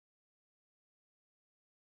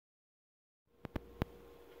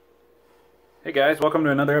Hey guys, welcome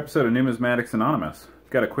to another episode of Numismatics Anonymous.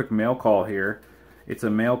 Got a quick mail call here. It's a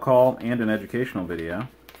mail call and an educational video.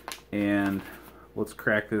 And let's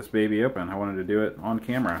crack this baby open. I wanted to do it on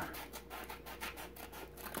camera.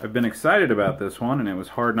 I've been excited about this one, and it was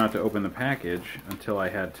hard not to open the package until I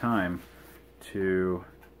had time to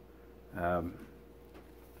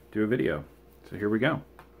do a video. So here we go.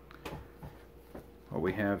 What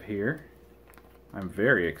we have here, I'm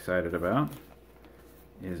very excited about,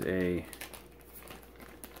 is a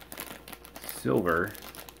silver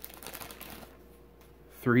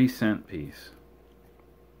 3-cent piece.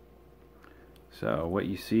 So what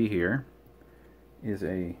you see here is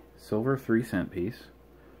a silver 3-cent piece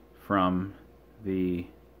from the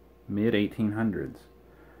mid-1800s.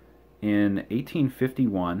 In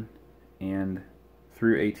 1851 and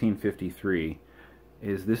through 1853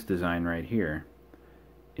 is this design right here.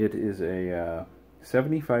 It is a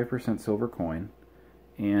 75% silver coin,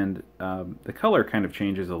 and the color kind of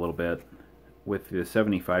changes a little bit with the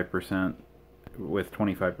 75% with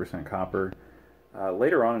 25% copper.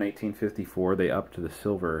 Later on in 1854 they upped the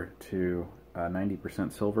silver to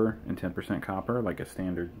 90% silver and 10% copper, like a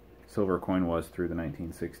standard silver coin was through the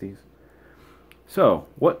 1960s. So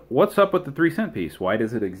what's up with the 3-cent piece? Why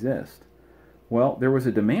does it exist? Well, there was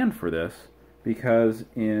a demand for this because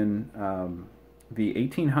in the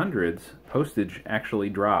 1800s postage actually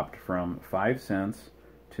dropped from 5 cents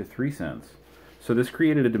to 3 cents. So this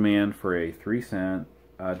created a demand for a 3-cent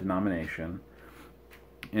denomination.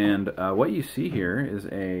 And what you see here is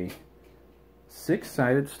a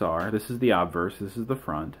 6-sided star. This is the obverse, this is the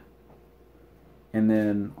front. And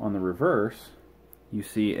then on the reverse, you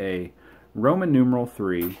see a Roman numeral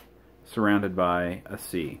 3 surrounded by a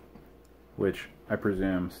C, which I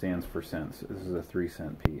presume stands for cents. This is a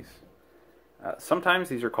 3-cent piece. Sometimes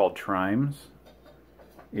these are called trimes.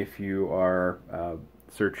 If you are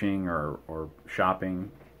searching or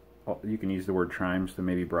shopping, you can use the word trimes to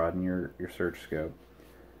maybe broaden your search scope.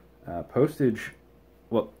 Postage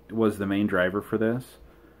was the main driver for this.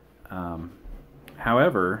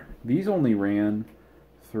 However, these only ran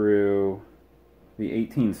through the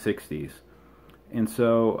 1860s. And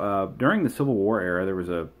so during the Civil War era, there was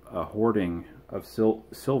a hoarding of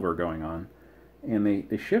silver going on. And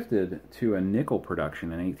they shifted to a nickel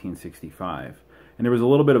production in 1865. And there was a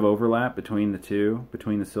little bit of overlap between the two,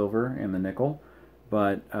 between the silver and the nickel,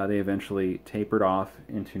 but they eventually tapered off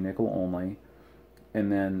into nickel only.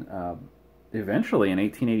 And then eventually in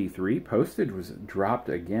 1883, postage was dropped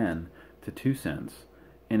again to 2 cents.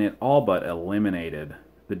 And it all but eliminated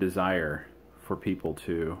the desire for people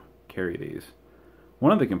to carry these.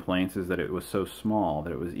 One of the complaints is that it was so small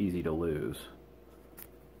that it was easy to lose.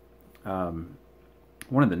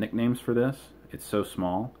 One of the nicknames for this, it's so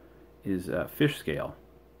small, is fish scale,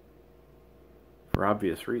 for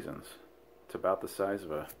obvious reasons. It's about the size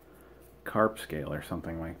of a carp scale or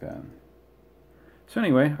something like that. So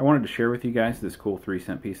anyway, I wanted to share with you guys this cool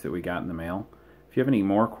 3-cent piece that we got in the mail. If you have any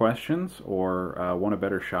more questions or want a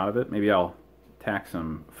better shot of it, maybe I'll tack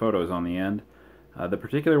some photos on the end. The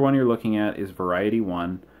particular one you're looking at is Variety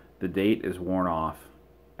 1. The date is worn off.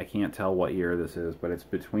 I can't tell what year this is, but it's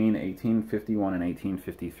between 1851 and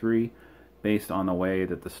 1853, based on the way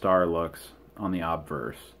that the star looks on the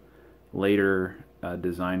obverse. Later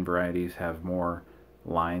design varieties have more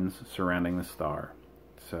lines surrounding the star.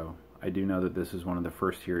 So I do know that this is one of the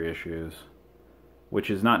first year issues, which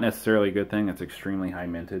is not necessarily a good thing. It's extremely high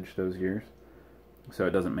mintage those years, so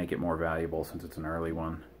it doesn't make it more valuable since it's an early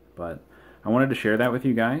one. But I wanted to share that with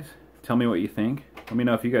you guys. Tell me what you think. Let me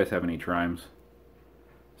know if you guys have any trimes.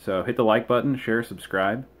 So hit the like button, share,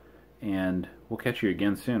 subscribe, and we'll catch you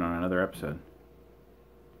again soon on another episode.